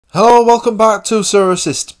Hello and welcome back to Sorare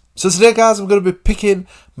Assist. So today guys I'm going to be picking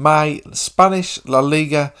my Spanish La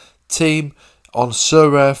Liga team on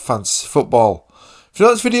Sorare Fantasy Football. If you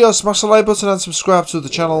like this video, smash the like button and subscribe to the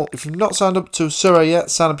channel. If you've not signed up to Sorare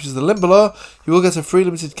yet, sign up using the link below. You will get a free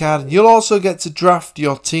limited card and you'll also get to draft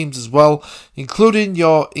your teams as well, including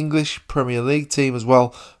your English Premier League team as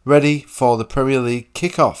well, ready for the Premier League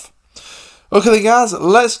kickoff. Okay then guys,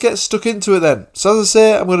 let's get stuck into it then. So as I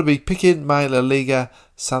say, I'm going to be picking my La Liga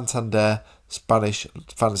Santander Spanish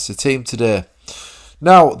fantasy team today.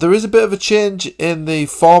 Now, there is a bit of a change in the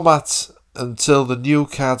format until the new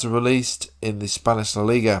cards are released in the Spanish La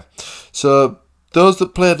Liga. So those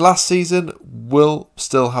that played last season will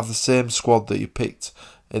still have the same squad that you picked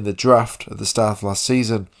in the draft at the start of last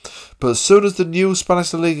season. But as soon as the new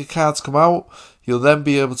Spanish La Liga cards come out, you'll then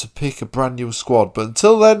be able to pick a brand new squad. But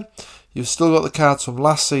until then, you've still got the cards from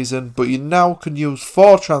last season, but you now can use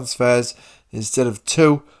 4 transfers instead of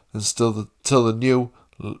 2 until the new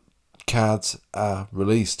cards are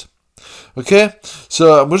released. Okay,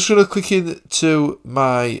 so I'm just going to click into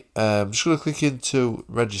my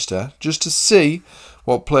register just to see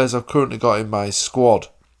what players I've currently got in my squad.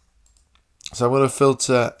 So I'm going to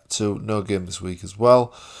filter to no game this week as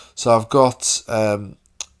well. So I've got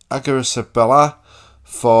Aguirre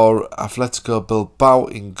for Atletico Bilbao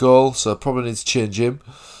in goal, so I probably need to change him.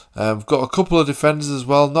 I've got a couple of defenders as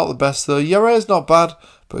well, not the best though. Yare's not bad,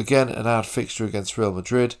 but again, an hard fixture against Real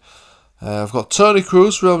Madrid. I've got Toni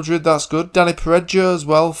Kroos, Real Madrid, that's good. Dani Parejo as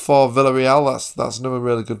well for Villarreal, that's another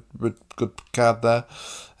really good card there.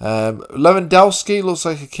 Lewandowski looks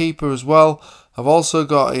like a keeper as well. I've also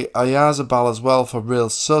got Oyarzabal as well for Real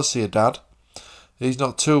Sociedad. He's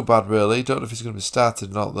not too bad really, don't know if he's going to be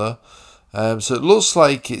started or not though. So it looks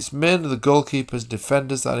like it's mainly the goalkeepers and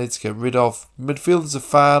defenders that I need to get rid of. Midfielders are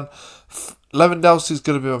fine. Lewandowski is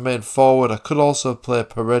going to be my main forward. I could also play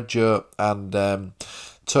Parejo and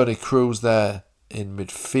Toni Kroos there in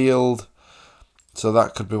midfield. So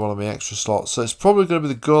that could be one of my extra slots. So it's probably going to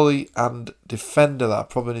be the goalie and defender that I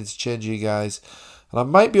probably need to change, you guys. And I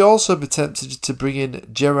might also be tempted to bring in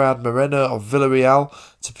Gerard Moreno of Villarreal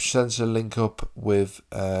to potentially link up with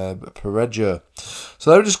Parejo.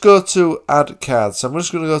 So let me just go to add cards. So I'm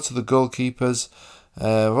just going to go to the goalkeepers.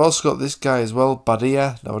 I've also got this guy as well,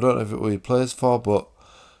 Badia. Now I don't know who he plays for, but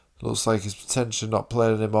it looks like he's potentially not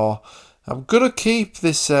playing anymore. I'm going to keep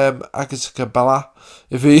this Aguirre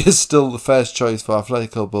if he is still the first choice for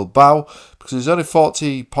Atletico Bilbao, because he's only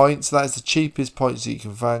 40 points. That is the cheapest points that you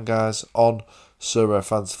can find, guys, on Sorare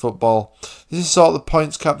Fantasy Football. This is sort of the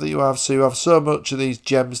points cap that you have, so you have so much of these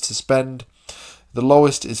gems to spend. The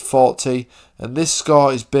lowest is 40, and this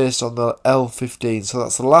score is based on the L15, so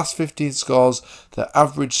that's the last 15 scores. The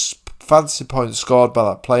average fantasy points scored by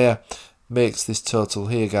that player makes this total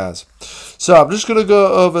here, guys. So I'm just going to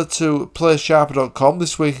go over to playsharper.com.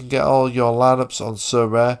 This way you can get all your lineups on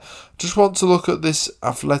Sorare. Just want to look at this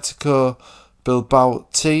Atletico Bilbao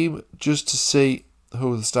team just to see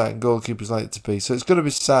who the starting goalkeepers like to be. So it's going to be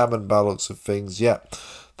Simon by looks of things. Yeah,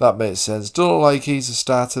 that makes sense. Don't look like he's a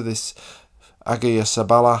starter, this Aguirre.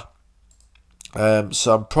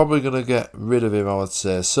 So I'm probably going to get rid of him, I would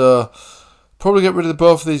say. So probably get rid of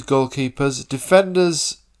both of these goalkeepers.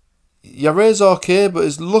 Defenders, Yare's okay, but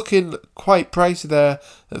is looking quite pricey there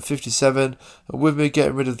at 57. And with me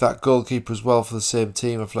getting rid of that goalkeeper as well for the same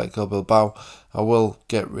team, Atletico Bilbao, I will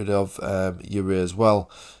get rid of Yare as well.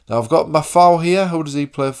 Now I've got Mafau here. Who does he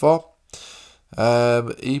play for?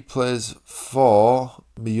 He plays for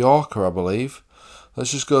Mallorca, I believe.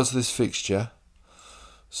 Let's just go to this fixture.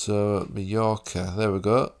 So Mallorca, there we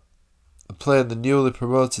go. I'm playing the newly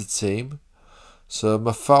promoted team. So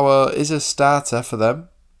Mafau is a starter for them.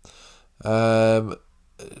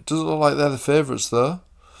 It doesn't look like they're the favourites though.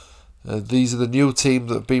 These are the new team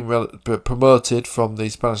that have been promoted from the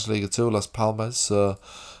Spanish Liga 2, Las Palmas, so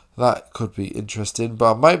that could be interesting.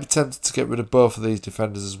 But I might be tempted to get rid of both of these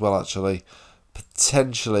defenders as well, actually,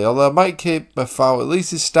 potentially. Although I might keep my foul, at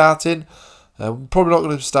least he's starting. I'm probably not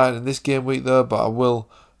going to be starting in this game week though, but I will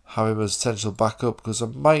have him as potential backup because I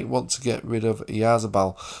might want to get rid of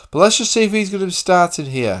Oyarzabal. But let's just see if he's going to be starting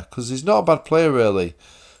here, because he's not a bad player really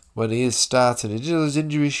when he is starting. He did have his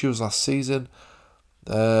injury issues last season.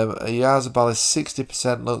 Oyarzabal is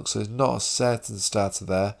 60% look, so he's not a certain starter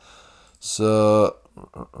there. So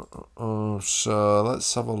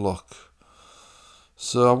let's have a look.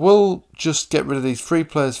 So I will just get rid of these 3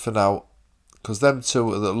 players for now, because them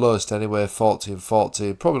 2 are the lowest anyway, 40 and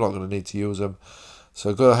 40. Probably not going to need to use them.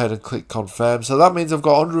 So go ahead and click confirm. So that means I've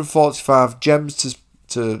got 145 gems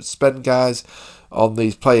to spend, guys. on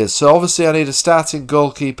these players. So obviously I need a starting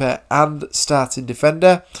goalkeeper and starting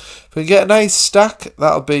defender. If we can get a nice stack,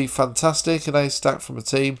 that'll be fantastic. A nice stack from a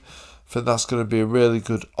team. I think that's going to be a really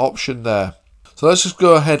good option there. So let's just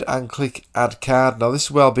go ahead and click add card. Now this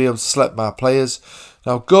is where I'll be able to select my players.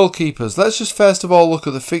 Now goalkeepers, let's just first of all look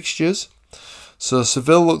at the fixtures. So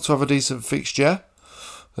Seville look to have a decent fixture.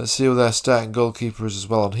 Let's see who their starting goalkeeper is as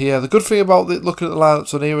well on here. The good thing about looking at the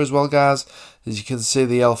lineups on here as well, guys, is you can see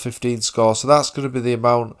the L15 score. So that's going to be the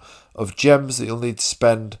amount of gems that you'll need to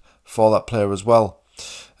spend for that player as well.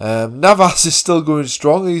 Navas is still going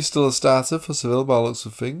strong. He's still a starter for Seville by the looks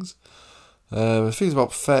of things. I think he's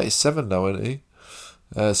about 37 now, isn't he?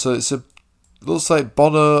 So looks like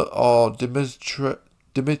Bono or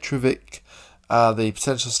Dimitrovic are the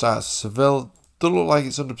potential starters for Seville. Doesn't look like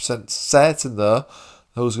it's 100% certain though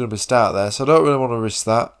who's going to be start there, so I don't really want to risk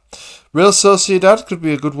that. Real Sociedad could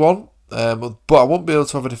be a good one, but I won't be able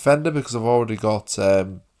to have a defender because I've already got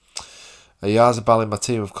a Yarzabal in my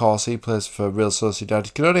team. Of course, he plays for Real Sociedad.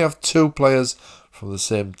 You can only have 2 players from the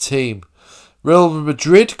same team. Real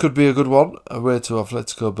Madrid could be a good one, away to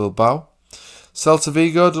Atletico Bilbao. Celta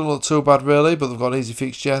Vigo don't look too bad really, but they've got an easy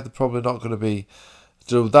fixture. They're probably not going to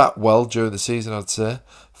do that well during the season, I'd say.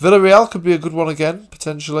 Villarreal could be a good one again,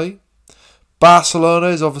 potentially. Barcelona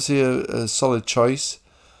is obviously a solid choice.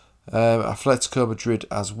 Atletico Madrid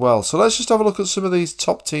as well. So let's just have a look at some of these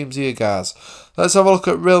top teams here, guys. Let's have a look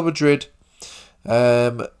at Real Madrid,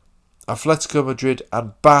 Atletico Madrid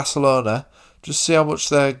and Barcelona. Just see how much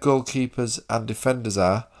their goalkeepers and defenders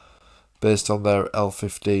are based on their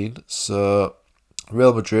L15. So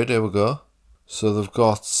Real Madrid, here we go. So they've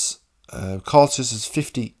got Cortes is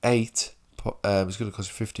 58. It's going to cost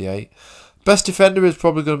you 58. Best defender is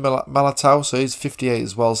probably going to be Malatau, so he's 58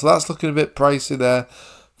 as well. So that's looking a bit pricey there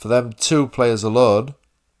for them 2 players alone.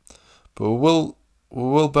 But we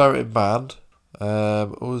will bear it in mind.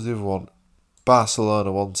 Who was the other one?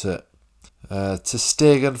 Barcelona want it. Ter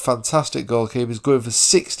Stegen, fantastic goalkeeper. He's going for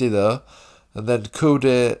 60 though. And then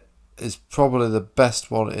Kude is probably the best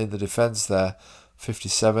one in the defence there,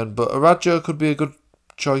 57. But Arajo could be a good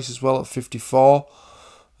choice as well at 54.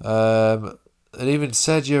 And even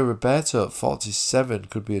Sergio Roberto at 47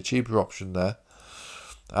 could be a cheaper option there.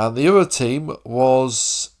 And the other team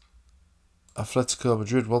was Atletico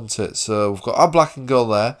Madrid, wasn't it? So we've got Oblak in goal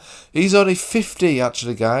there. He's only 50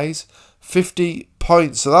 actually, guys. 50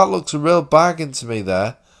 points. So that looks a real bargain to me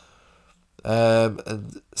there.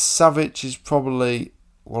 And Savic is probably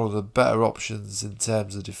one of the better options in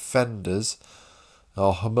terms of defenders.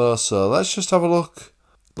 Or Hermoso. Let's just have a look.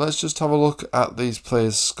 Let's just have a look at these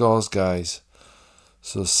players' scores, guys.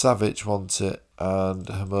 So Savic wants it and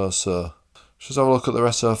Hermoso. Just have a look at the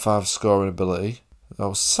rest of 5 scoring ability.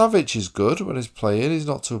 Now Savic is good when he's playing. He's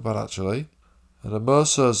not too bad actually. And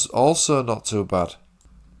Hermoso's also not too bad.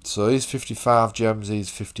 So he's 55 gems, he's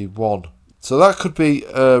 51. So that could be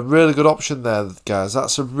a really good option there, guys.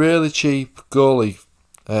 That's a really cheap goalie.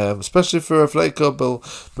 Especially for Atletico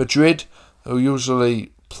Madrid, who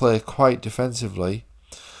usually play quite defensively.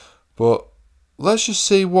 But let's just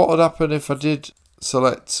see what would happen if I did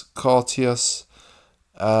select Cortes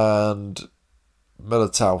and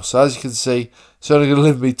Militao. So as you can see, it's only going to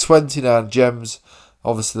leave me 29 gems.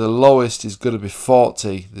 Obviously the lowest is going to be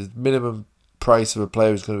 40. The minimum price of a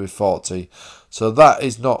player is going to be 40. So that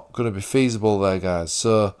is not going to be feasible there, guys.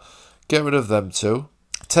 So get rid of them 2.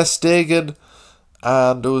 Ter Stegen,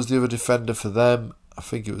 and who was the other defender for them? I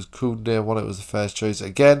think it was Koundé, one it was the first choice.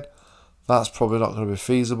 Again, that's probably not going to be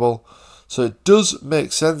feasible. So it does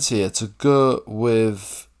make sense here to go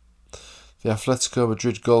with the Atletico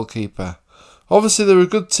Madrid goalkeeper. Obviously, they're a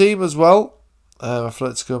good team as well,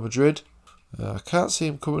 Atletico Madrid. I can't see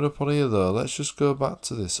him coming up on here though. Let's just go back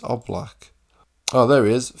to this. Oblak. Oh, there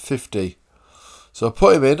he is, 50. So I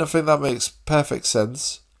put him in. I think that makes perfect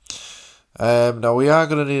sense. Now we are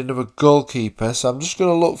going to need another goalkeeper. So I'm just going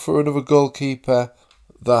to look for another goalkeeper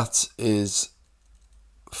that is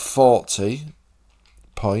 40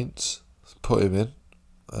 points. Put him in.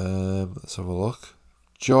 Let's have a look.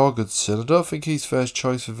 Jorgensen. I don't think he's first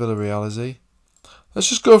choice for Villarreal, is he? Let's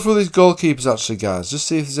just go through these goalkeepers actually, guys. Just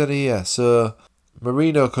see if there's any here. So,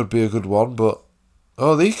 Marino could be a good one, but...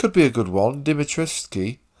 Oh, he could be a good one.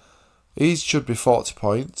 Dimitrievski. He should be 40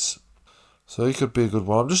 points. So he could be a good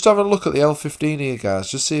one. I'm just having a look at the L15 here, guys.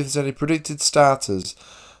 Just see if there's any predicted starters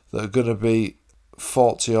that are going to be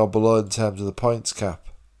 40 or below in terms of the points cap.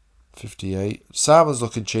 58. Simon's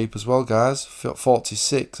looking cheap as well, guys.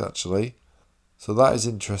 46 actually. So that is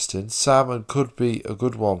interesting. Simon could be a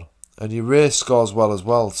good one. And your race scores well as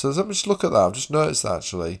well. So let me just look at that. I've just noticed that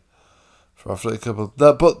actually. For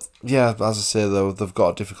Atletico. But yeah, as I say though, they've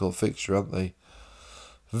got a difficult fixture, haven't they?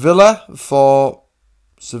 Villa for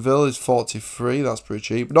Seville is 43. That's pretty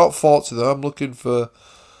cheap. Not 40 though. I'm looking for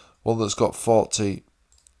one that's got 40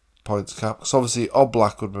 points cap. Because obviously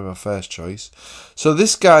Oblak would be my first choice. So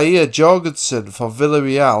this guy here, Jorgensen for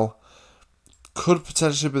Villarreal, could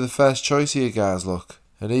potentially be the first choice here, guys. Look.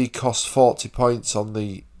 And he costs 40 points on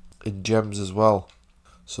the in gems as well.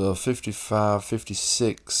 So 55,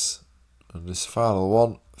 56. And this final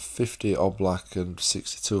one, 50 Oblak and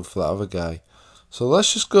 62 for that other guy. So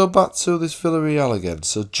let's just go back to this Villarreal again.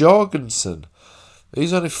 So Jorgensen,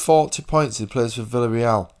 he's only 40 points. He plays for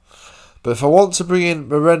Villarreal. But if I want to bring in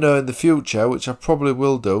Moreno in the future, which I probably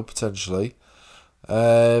will do potentially,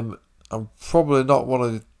 I'm probably not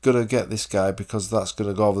going to get this guy because that's going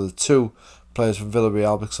to go over the two players from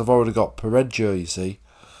Villarreal because I've already got Parejo, you see.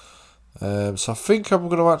 So I think I'm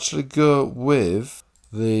going to actually go with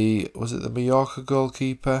was it the Mallorca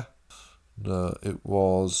goalkeeper? No, it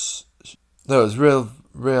was Real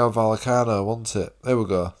Vallecano, wasn't it? There we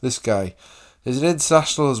go. This guy. He's an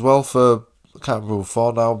international as well for, I can't remember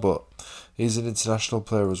for now, but he's an international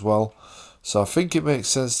player as well. So I think it makes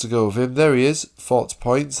sense to go with him. There he is, 40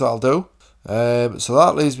 points, that'll do. So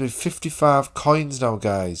that leaves me 55 coins now,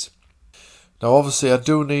 guys. Now obviously I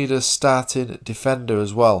do need a starting defender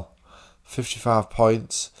as well. 55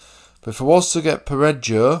 points. But if I was to get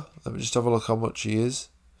Parejo, let me just have a look how much he is.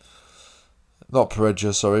 Not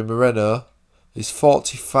Parejo, sorry, Moreno. He's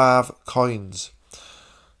 45 coins.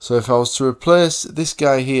 So if I was to replace this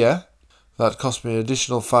guy here, that cost me an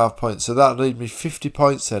additional 5 points. So that leaves me 50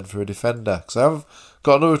 points then for a defender. Because I have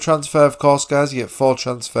got another transfer, of course, guys. You get 4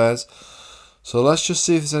 transfers. So let's just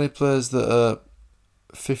see if there's any players that are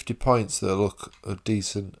 50 points that look a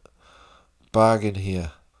decent bargain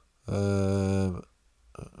here.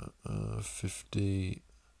 50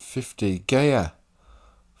 Gaia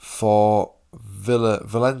for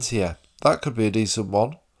Valencia. That could be a decent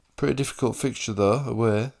one. Pretty difficult fixture though,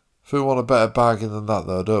 away. I think we want a better bargain than that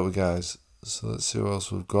though, don't we, guys? So let's see what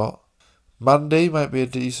else we've got. Mandy might be a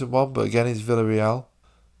decent one, but again he's Villarreal.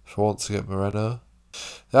 If I want to get Moreno.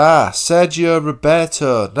 Sergio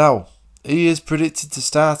Roberto. Now, he is predicted to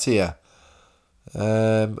start here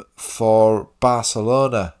for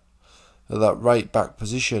Barcelona at that right back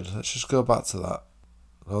position. Let's just go back to that.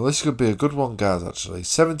 Well, this could be a good one, guys, actually.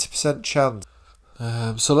 70% chance.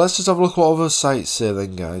 So let's just have a look what other sites say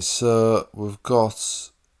then, guys. So we've got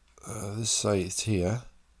this site here.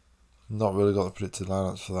 Not really got the predicted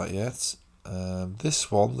lineups for that yet. This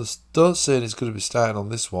one, don't say it's going to be starting on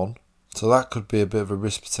this one. So that could be a bit of a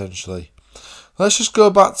risk potentially. Let's just go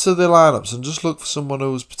back to the lineups and just look for someone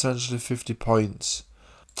who's potentially 50 points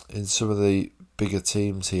in some of the bigger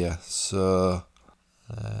teams here. So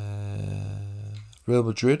Real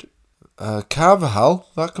Madrid. Carvajal,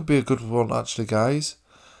 that could be a good one actually, guys.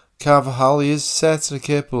 Carvajal, he is certainly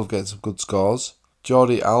capable of getting some good scores.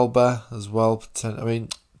 Jordi Alba as well,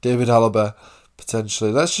 David Alaba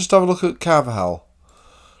potentially. Let's just have a look at Carvajal.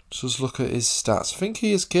 Just look at his stats. I think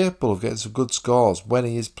he is capable of getting some good scores when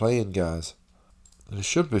he is playing, guys. And he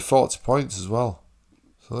should be 40 points as well.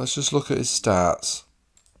 So let's just look at his stats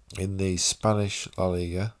in the Spanish La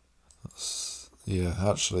Liga. Yeah,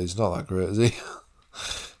 actually, he's not that great, is he?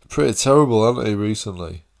 Pretty terrible, hasn't he,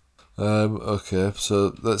 recently? Okay,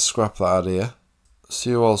 so let's scrap that out of here.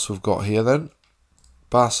 See who else we've got here then.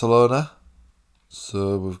 Barcelona.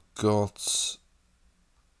 So we've got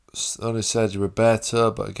only Sergio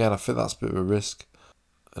Roberto, but again, I think that's a bit of a risk.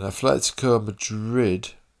 And Atletico Madrid.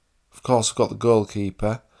 Of course, we've got the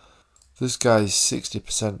goalkeeper. This guy's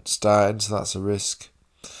 60% starting, so that's a risk.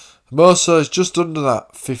 Moso is just under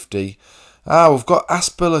that 50. We've got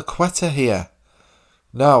Azpilicueta here.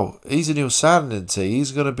 Now, he's a new signing,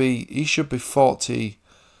 isn't he? He should be 40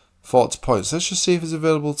 points. Let's just see if he's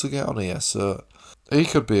available to get on here. So, he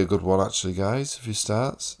could be a good one, actually, guys, if he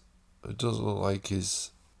starts. It doesn't look like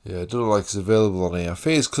he's available on here. I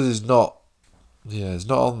think it's because he's not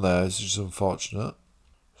on there. It's just unfortunate.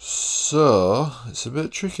 So, it's a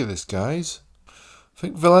bit tricky, this, guys. I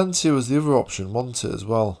think Valencia was the other option, wasn't it, as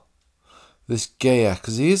well? This Gaia,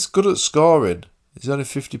 because he is good at scoring. He's only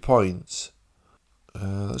 50 points.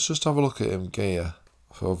 Let's just have a look at him, Gaia,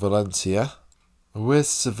 for Valencia. With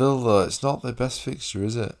Seville, though, it's not the best fixture,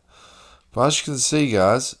 is it? But as you can see,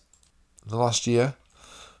 guys, in the last year,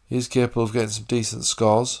 he's capable of getting some decent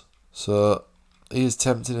scores. So, he is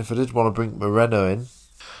tempting if I did want to bring Moreno in.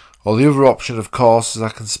 Or the other option, of course, is I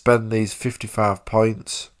can spend these 55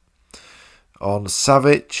 points on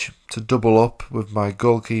Savic to double up with my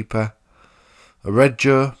goalkeeper. A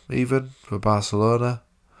Reggio, even, for Barcelona.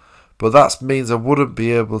 But that means I wouldn't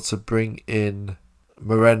be able to bring in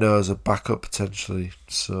Moreno as a backup, potentially.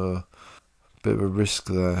 So, Bit of a risk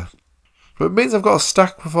there. But it means I've got a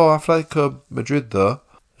stack before Atletico Madrid though.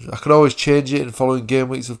 I can always change it in following game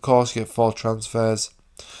weeks, of course. You get 4 transfers.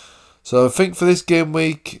 So I think for this game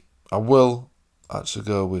week, I will actually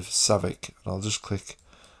go with Savic. And I'll just click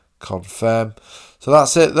confirm. So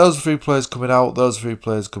that's it. Those are 3 players coming out. Those are 3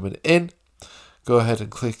 players coming in. Go ahead and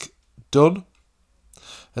click done.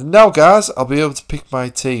 And now, guys, I'll be able to pick my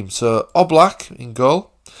team. So Oblak in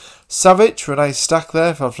goal. Savic for a nice stack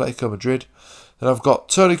there for Atletico Madrid. Then I've got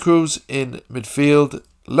Toni Kroos in midfield.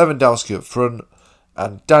 Lewandowski up front.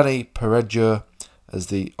 And Danny Parejo as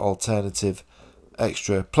the alternative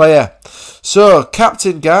extra player. So,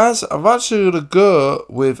 captain, guys, I'm actually going to go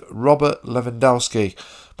with Robert Lewandowski.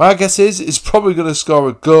 My guess is he's probably going to score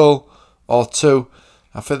a goal or 2.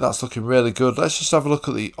 I think that's looking really good. Let's just have a look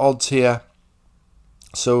at the odds here.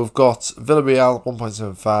 So we've got Villarreal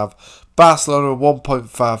 1.75, Barcelona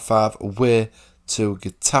 1.55 away to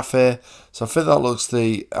Getafe. So I think that looks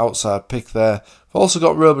the outside pick there. We've also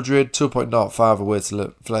got Real Madrid 2.05 away to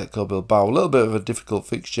Atletico Bilbao. A little bit of a difficult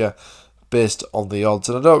fixture based on the odds.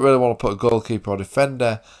 And I don't really want to put a goalkeeper or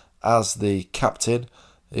defender as the captain,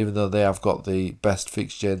 even though they have got the best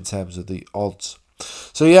fixture in terms of the odds.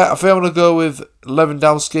 So yeah, I think I'm going to go with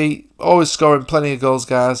Lewandowski. Always scoring plenty of goals,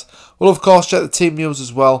 guys. Well, of course, check the team news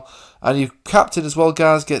as well. And your captain as well,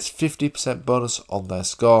 guys, gets 50% bonus on their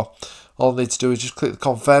score. All I need to do is just click the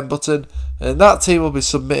confirm button. And that team will be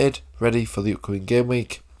submitted, ready for the upcoming game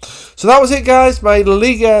week. So that was it, guys. My La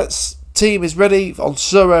Liga team is ready on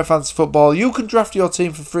Sorare Fantasy Football. You can draft your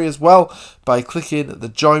team for free as well by clicking the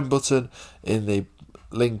join button in the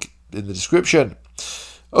link in the description.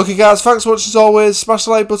 Okay, guys, thanks for watching as always. Smash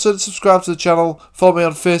the like button, subscribe to the channel, follow me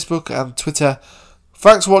on Facebook and Twitter.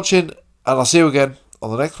 Thanks for watching, and I'll see you again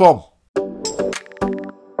on the next one.